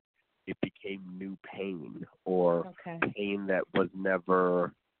 but it became new pain, or pain that was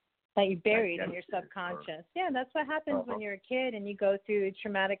never that you buried in your subconscious. Yeah, that's what happens when you're a kid and you go through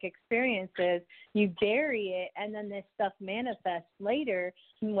traumatic experiences. You bury it, and then this stuff manifests later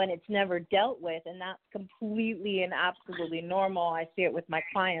when it's never dealt with, and that's completely and absolutely normal. I see it with my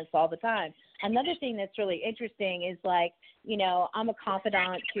clients all the time. Another thing that's really interesting is I'm a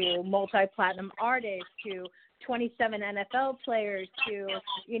confidant to multi-platinum artists, to 27 NFL players, to,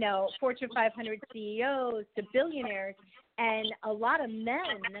 Fortune 500 CEOs, to billionaires, and a lot of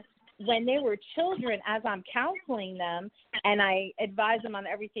men, when they were children, as I'm counseling them, and I advise them on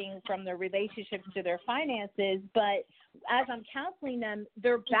everything from their relationships to their finances, but as I'm counseling them,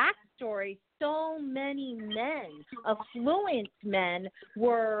 their backstory, so many men, affluent men,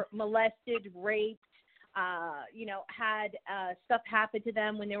 were molested, raped, had stuff happen to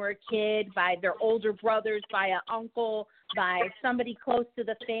them when they were a kid by their older brothers, by an uncle, by somebody close to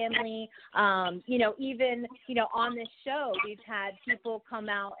the family. Even on this show, we've had people come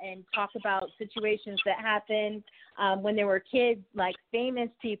out and talk about situations that happened when they were kids, like famous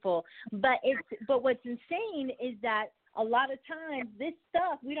people. But what's insane is that a lot of times this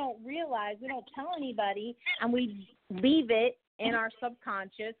stuff we don't realize, we don't tell anybody, and we leave it in our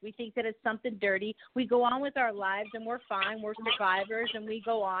subconscious. We think that it's something dirty. We go on with our lives and we're fine. We're survivors and we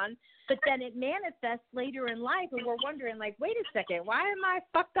go on. But then it manifests later in life and we're wondering, wait a second, why am I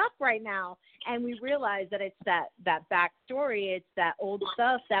fucked up right now? And we realize that it's that backstory. It's that old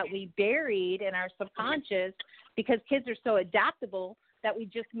stuff that we buried in our subconscious, because kids are so adaptable that we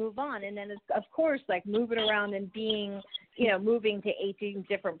just move on. And then, of course, moving around and being, moving to 18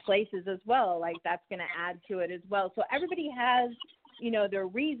 different places as well, that's going to add to it as well. So everybody has, their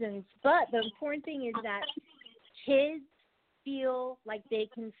reasons. But the important thing is that kids feel like they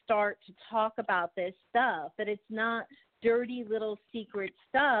can start to talk about this stuff, that it's not dirty little secret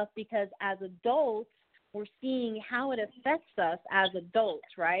stuff, because as adults, we're seeing how it affects us as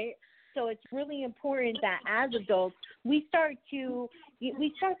adults, right? So it's really important that as adults, we start to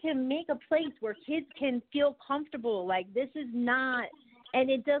make a place where kids can feel comfortable. This is not And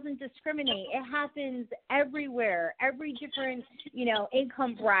it doesn't discriminate. It happens everywhere, every different,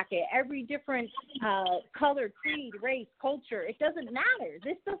 income bracket, every different color, creed, race, culture. It doesn't matter.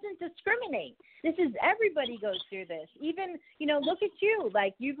 This doesn't discriminate. This is, everybody goes through this. Even, look at you.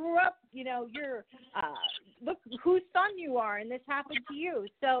 Like, you grew up, you're, look whose son you are, and this happened to you.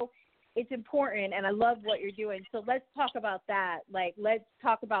 So it's important, and I love what you're doing. So let's talk about that. Like, let's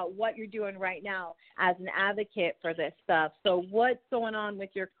talk about what you're doing right now as an advocate for this stuff. So what's going on with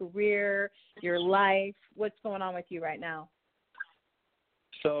your career, your life? What's going on with you right now?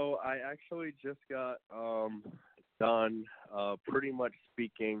 So I actually just got done pretty much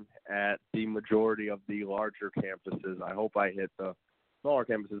speaking at the majority of the larger campuses. I hope I hit the smaller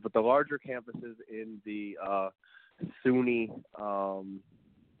campuses, but the larger campuses in the SUNY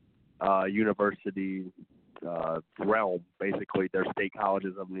university realm, basically. They're state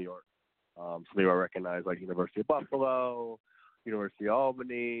colleges of New York. So they are recognized, like University of Buffalo, University of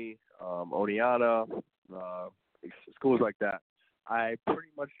Albany, Oneonta, schools like that. I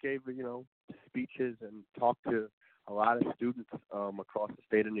pretty much gave, speeches and talked to a lot of students across the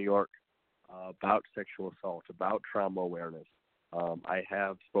state of New York about sexual assault, about trauma awareness. I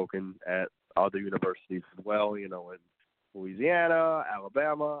have spoken at other universities as well, in Louisiana,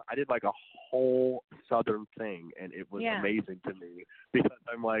 Alabama. I did like a whole Southern thing, and it was amazing to me because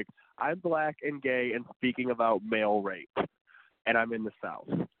I'm like, I'm black and gay and speaking about male rape, and I'm in the South.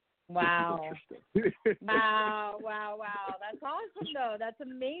 Wow. Wow. That's awesome, though. That's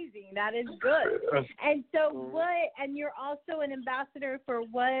amazing. That is good. And so and you're also an ambassador for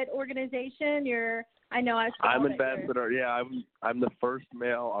what organization? I'm ambassador. Yeah, I'm the first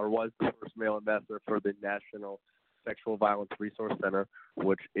male, or was the first male ambassador for the National Sexual Violence Resource Center,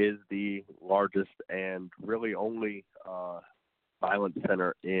 which is the largest and really only violence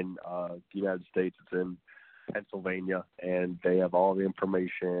center in the United States. It's in Pennsylvania, and they have all the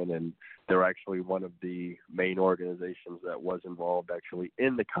information, and they're actually one of the main organizations that was involved actually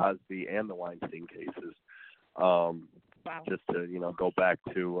in the Cosby and the Weinstein cases. Wow. Just to, go back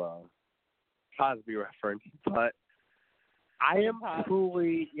to Cosby reference, but I am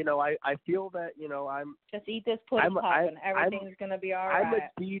truly, I feel that, I'm just eat this pudding pop and everything's gonna be all right.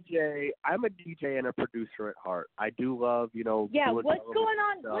 I'm a DJ and a producer at heart. I do love, Yeah, what's going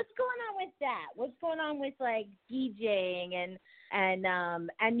on? Stuff. What's going on with that? What's going on with like DJing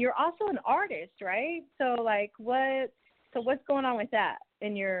and you're also an artist, right? So like what's going on with that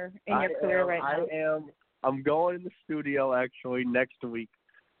in your career right now? I'm going in the studio actually next week.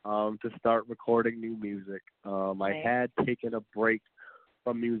 To start recording new music. I had taken a break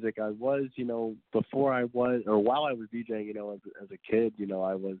from music. I was, while I was DJing, as a kid,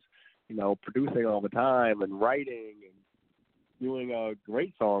 I was, producing all the time and writing and doing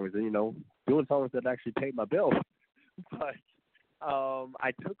great songs and, doing songs that actually paid my bills. But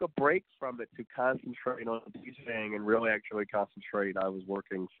I took a break from it to concentrate on DJing and really actually concentrate. I was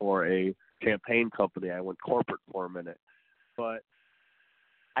working for a campaign company. I went corporate for a minute. But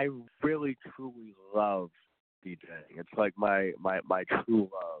I really, truly love DJing. It's like my true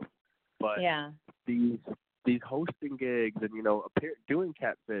love. But these hosting gigs and, doing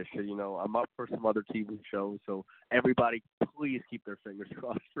Catfish, and, I'm up for some other TV shows, so everybody please keep their fingers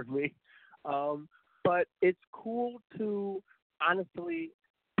crossed for me. But it's cool to honestly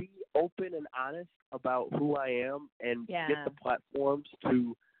be open and honest about who I am and get the platforms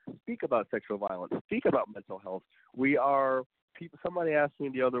to speak about sexual violence, speak about mental health. Somebody asked me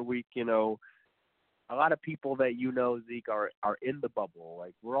the other week, a lot of people that Zeke, are in the bubble.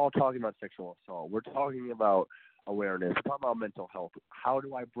 Like, we're all talking about sexual assault. We're talking about awareness. We're talking about mental health. How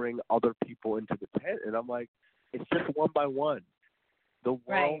do I bring other people into the tent? And I'm like, it's just one by one. The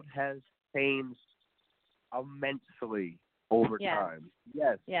world has changed immensely over time.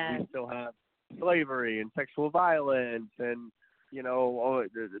 Yes, we still have slavery and sexual violence and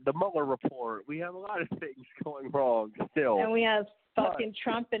the Mueller report. We have a lot of things going wrong still. And we have fucking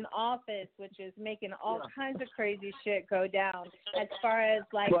Trump in office, which is making all kinds of crazy shit go down. As far as,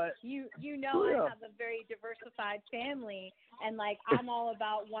 like, I have a very diversified family, and, like, I'm all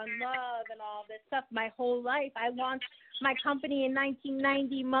about one love and all this stuff. My whole life, I launched my company in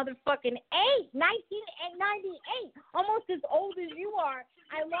 1998, almost as old as you are.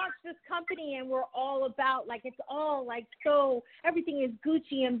 I launched this company, and we're all about, like, it's all, like, so everything is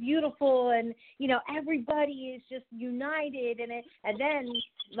Gucci and beautiful, and, everybody is just united, and then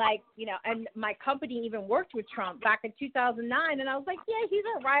like, you know, and my company even worked with Trump back in 2009, and I was like, yeah, he's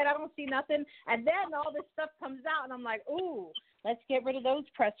all right. I don't see nothing. And then all this stuff comes out, and I'm like, ooh, let's get rid of those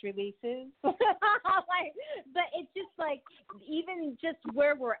press releases. But it's just like, even just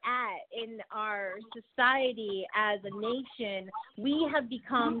where we're at in our society as a nation, we have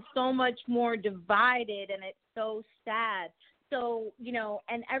become so much more divided, and it's so sad. So, you know,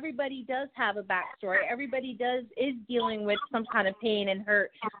 and everybody does have a backstory. Everybody is dealing with some kind of pain and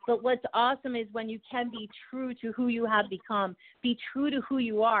hurt. But what's awesome is when you can be true to who you have become, be true to who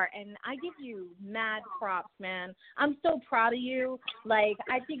you are. And I give you mad props, man. I'm so proud of you. Like,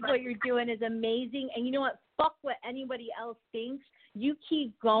 I think what you're doing is amazing. And you know what? Fuck what anybody else thinks. You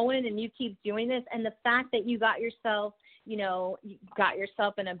keep going and you keep doing this. And the fact that you got yourself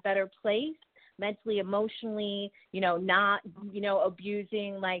in a better place, mentally, emotionally, you know, not, you know,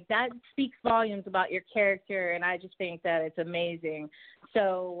 abusing, like, that speaks volumes about your character, and I just think that it's amazing.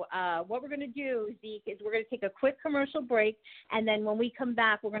 So what we're going to do, Zeke, is we're going to take a quick commercial break, and then when we come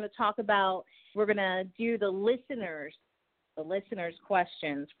back, we're going to do the listeners'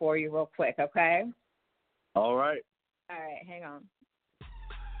 questions for you real quick, okay? All right. All right, hang on.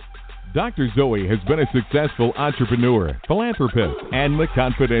 Dr. Zoe has been a successful entrepreneur, philanthropist, and the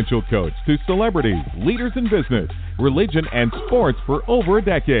confidential coach to celebrities, leaders in business, religion, and sports for over a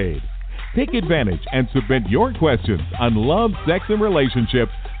decade. Take advantage and submit your questions on love, sex, and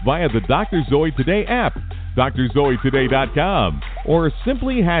relationships via the Dr. Zoe Today app, drzoetoday.com, or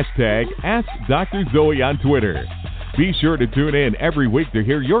simply hashtag AskDrZoe on Twitter. Be sure to tune in every week to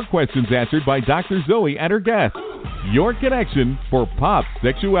hear your questions answered by Dr. Zoe and her guests. Your connection for pop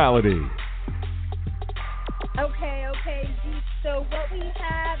sexuality. Okay, Zeke. So what we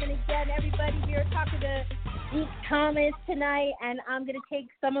have, and again, everybody, we are talking to Zeke Thomas tonight, and I'm going to take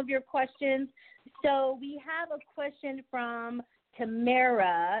some of your questions. So we have a question from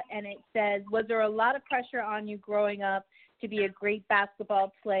Tamara, and it says, was there a lot of pressure on you growing up to be a great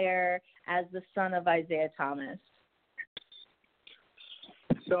basketball player as the son of Isaiah Thomas?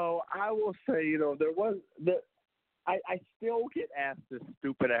 So I will say, you know, I still get asked this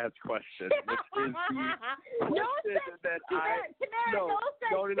stupid-ass question, which is the question that Tamara,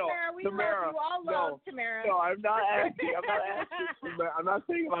 we love you. All love Tamara. No, I'm not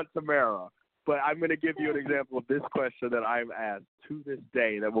saying about Tamara, but I'm going to give you an example of this question that I'm asked to this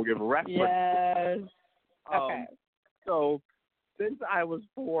day that will give reference. Yes. Okay. So since I was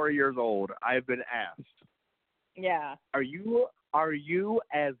 4 years old, I've been asked, yeah, Are you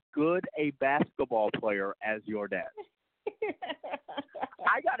as good a basketball player as your dad?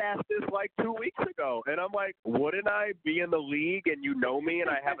 I got asked this like 2 weeks ago, and I'm like, wouldn't I be in the league and you know me and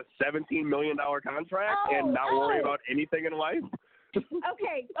I have a $17 million contract and not worry about anything in life?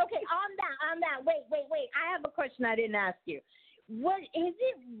 Okay, on that. Wait. I have a question I didn't ask you. What is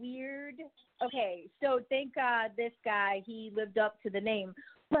it weird? Okay, so thank God this guy, he lived up to the name.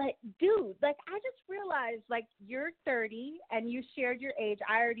 But, dude, like, I just realized, like, you're 30 and you shared your age.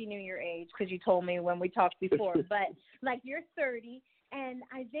 I already knew your age because you told me when we talked before. But, like, you're 30, and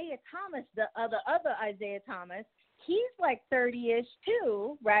Isaiah Thomas, the other Isaiah Thomas, he's, like, 30-ish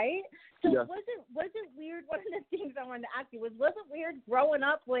too, right? So yeah. Was it weird? One of the things I wanted to ask you was it weird growing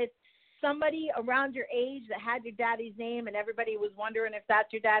up with somebody around your age that had your daddy's name and everybody was wondering if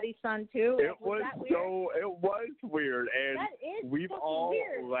that's your daddy's son too? It was weird, and we've all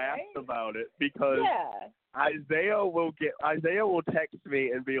laughed about it because Isaiah will text me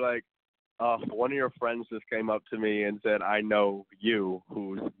and be like, one of your friends just came up to me and said, I know you,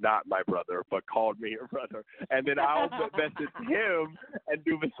 who's not my brother, but called me your brother. And then I'll message him and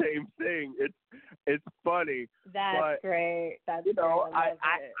do the same thing. It's funny. That's great. That's you know, great.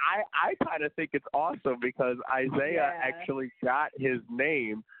 I kind of think it's awesome because Isaiah actually got his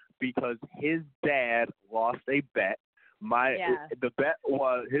name because his dad lost a bet. The bet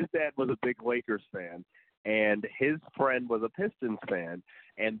was his dad was a big Lakers fan, and his friend was a Pistons fan,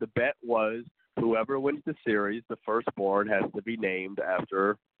 and the bet was whoever wins the series, the firstborn has to be named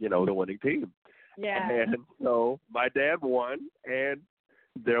after, you know, the winning team. Yeah. And so my dad won, and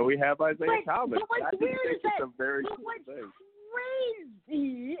there we have Isaiah Thomas. But what's weird is that, what's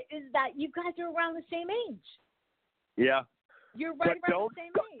crazy is that you guys are around the same age. Yeah. You're right around the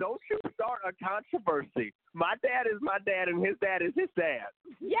same age. Don't you start a controversy. My dad is my dad, and his dad is his dad.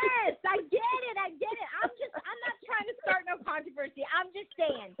 Yes, I get it. I'm not trying to start no controversy. I'm just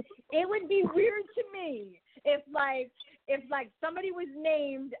saying it would be weird to me if somebody was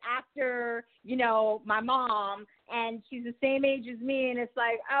named after, you know, my mom, and she's the same age as me, and it's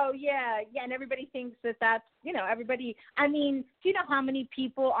like, oh, yeah, and everybody thinks that's, you know, everybody. I mean, do you know how many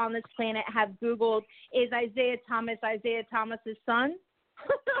people on this planet have Googled, is Isaiah Thomas's son?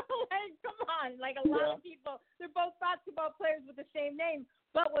 on. Like a lot of people, they're both basketball players with the same name.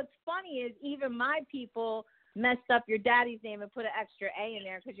 But what's funny is even my people messed up your daddy's name and put an extra A in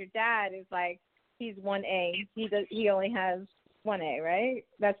there because your dad is like, he's 1A. He only has 1A, right?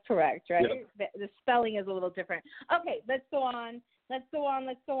 That's correct, right? Yeah. The spelling is a little different. Okay, let's go on.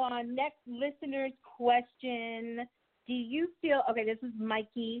 Next listener's question. Do you feel, okay, this is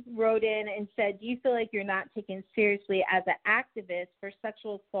Mikey wrote in and said, do you feel like you're not taken seriously as an activist for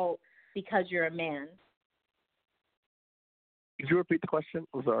sexual assault because you're a man? Could you repeat the question?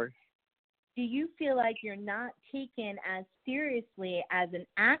 I'm sorry. Do you feel like you're not taken as seriously as an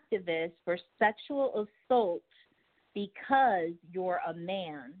activist for sexual assault because you're a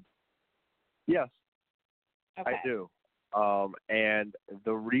man? Yes, okay. I do. And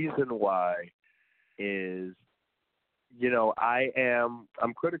the reason why is,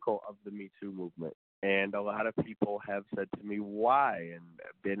 I'm critical of the Me Too movement. And a lot of people have said to me why and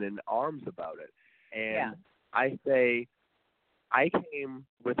been in arms about it. And I say, I came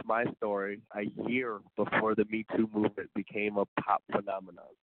with my story a year before the Me Too movement became a pop phenomenon.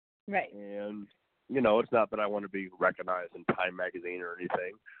 Right. And, it's not that I want to be recognized in Time magazine or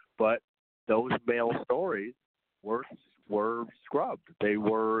anything, but those male stories were scrubbed. They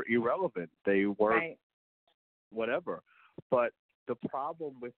were irrelevant. They were whatever. But the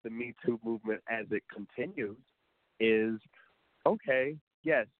problem with the Me Too movement as it continues is, okay,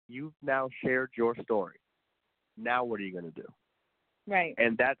 yes, you've now shared your story. Now what are you going to do? Right.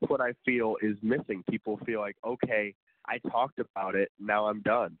 And that's what I feel is missing. People feel like, okay, I talked about it, now I'm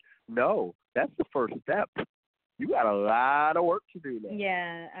done. No, that's the first step. You got a lot of work to do now.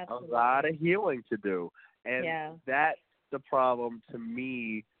 Yeah, absolutely. A lot of healing to do. And that's the problem to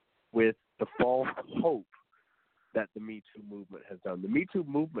me with the false hope that the Me Too movement has done. The Me Too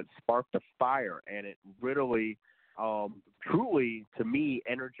movement sparked a fire, and it really, truly, to me,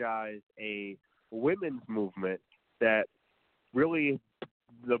 energized a women's movement that really,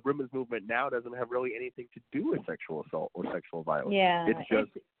 the women's movement now doesn't have really anything to do with sexual assault or sexual violence. Yeah, it's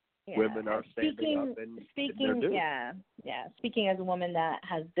just women are standing up and Speaking as a woman that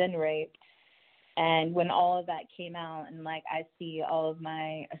has been raped, and when all of that came out, and like I see all of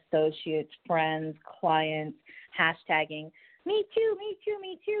my associates, friends, clients hashtagging "Me Too, Me Too,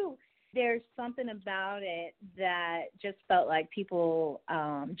 Me Too," there's something about it that just felt like people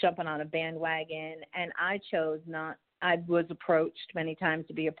jumping on a bandwagon, and I chose not. I was approached many times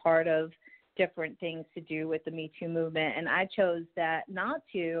to be a part of different things to do with the Me Too movement, and I chose that not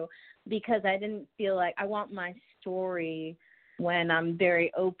to because I didn't feel like I want my story when I'm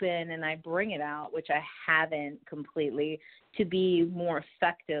very open and I bring it out, which I haven't completely, to be more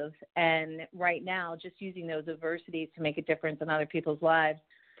effective. And right now, just using those adversities to make a difference in other people's lives,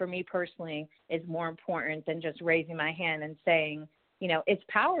 for me personally, is more important than just raising my hand and saying, it's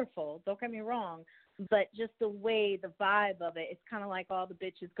powerful, don't get me wrong, but just the way, the vibe of it, it's kind of like all the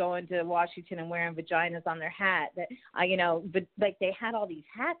bitches going to Washington and wearing vaginas on their hat. That but like they had all these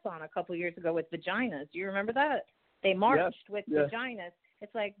hats on a couple of years ago with vaginas. Do you remember that? They marched with vaginas.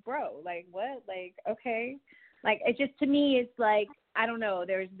 It's like, bro, like what? Like, okay. Like it just, to me, it's like, I don't know.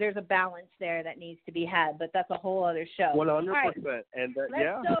 There's a balance there that needs to be had, but that's a whole other show. 100%. Right. And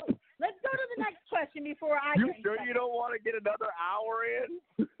let's go to the next question before I. You sure you don't want to get another hour in?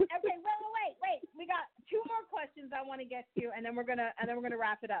 Okay, wait. We got two more questions I want to get to, and then we're gonna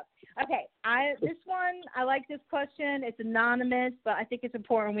wrap it up. Okay, I like this question. It's anonymous, but I think it's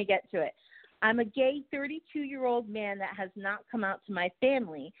important we get to it. I'm a gay 32-year-old man that has not come out to my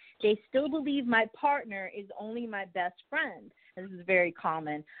family. They still believe my partner is only my best friend. And this is very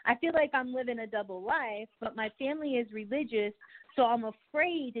common. I feel like I'm living a double life, but my family is religious, so I'm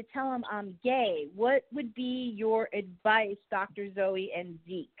afraid to tell them I'm gay. What would be your advice, Dr. Zoe and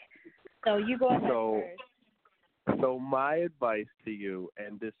Zeke? So you go ahead first. So my advice to you,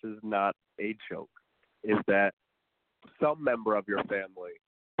 and this is not a joke, is that some member of your family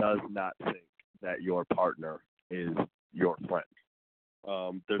does not think that your partner is your friend.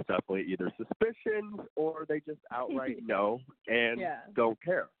 There's definitely either suspicions or they just outright know and don't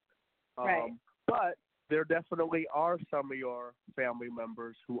care. Right. But there definitely are some of your family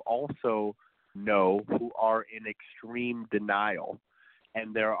members who also know, who are in extreme denial.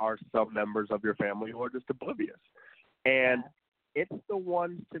 And there are some members of your family who are just oblivious. And it's the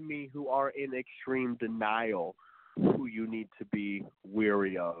ones, to me, who are in extreme denial who you need to be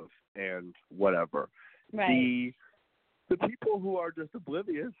weary of and whatever. Right. The people who are just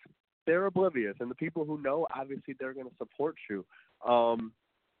oblivious, they're oblivious. And the people who know, obviously, they're going to support you.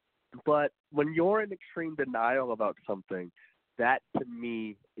 But when you're in extreme denial about something, that, to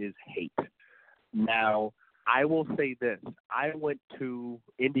me, is hate. Now, I will say this. I went to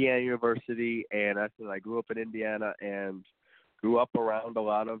Indiana University, and I grew up in Indiana and grew up around a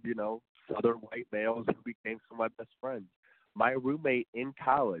lot of, Southern white males who became some of my best friends. My roommate in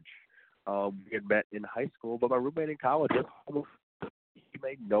college, we had met in high school, but my roommate in college was homophobic. He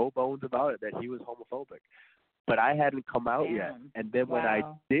made no bones about it that he was homophobic. But I hadn't come out yet. And then when I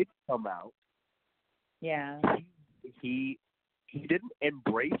did come out, he didn't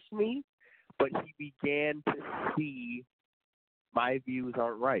embrace me, but he began to see my views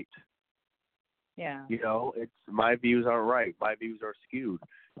aren't right. Yeah. It's my views aren't right. My views are skewed.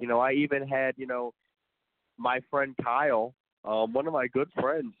 I even had, my friend Kyle, one of my good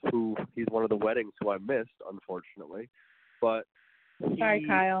friends he's one of the weddings who I missed, unfortunately. But sorry,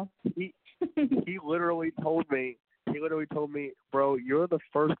 Kyle. He literally told me, bro, you're the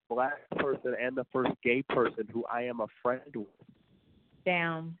first black person and the first gay person who I am a friend with.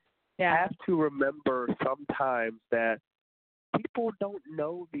 Damn. Yeah. I have to remember sometimes that people don't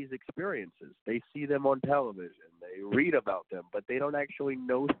know these experiences. They see them on television. They read about them, but they don't actually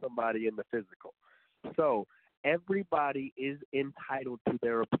know somebody in the physical. So everybody is entitled to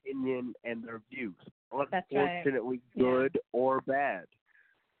their opinion and their views, unfortunately, good or bad.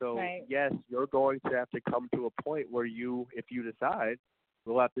 So, yes, you're going to have to come to a point where if you decide,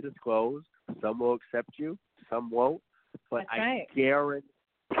 will have to disclose. Some will accept you, some won't. But I guarantee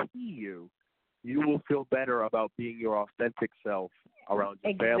you will feel better about being your authentic self around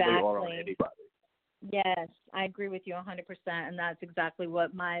your family or around anybody. Yes, I agree with you 100%, and that's exactly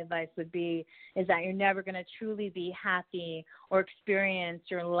what my advice would be, is that you're never going to truly be happy or experience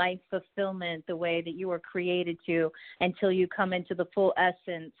your life fulfillment the way that you were created to until you come into the full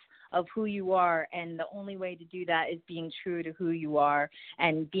essence of who you are, and the only way to do that is being true to who you are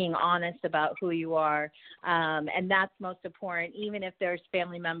and being honest about who you are, and that's most important. Even if there's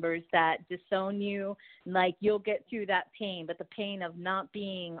family members that disown you, you'll get through that pain, but the pain of not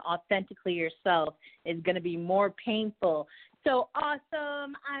being authentically yourself is going to be more painful. So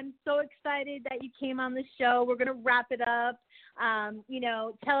awesome. I'm so excited that you came on the show. We're going to wrap it up.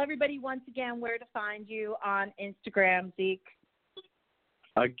 Tell everybody once again where to find you on Instagram, Zeke.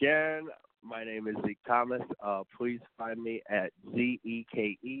 Again, my name is Zeke Thomas. Please find me at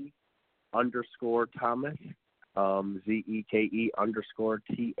ZEKE_Thomas, ZEKE_THOMAS.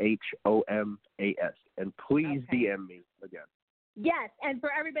 And please DM me again. Yes, and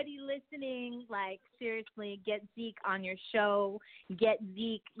for everybody listening, seriously, get Zeke on your show. Get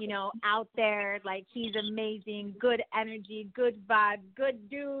Zeke, out there. He's amazing, good energy, good vibe, good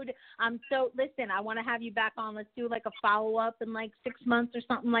dude. Listen, I want to have you back on. Let's do a follow-up in 6 months or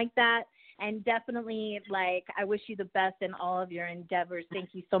something like that. And definitely, I wish you the best in all of your endeavors.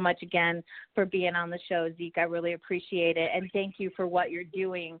 Thank you so much again for being on the show, Zeke. I really appreciate it. And thank you for what you're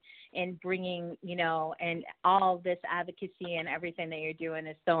doing in bringing, and all this advocacy and everything that you're doing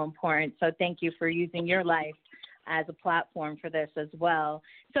is so important. So thank you for using your life as a platform for this as well.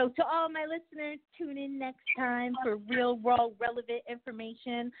 So to all my listeners, tune in next time for real, raw, relevant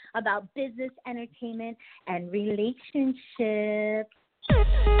information about business, entertainment, and relationships.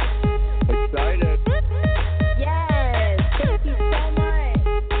 Excited.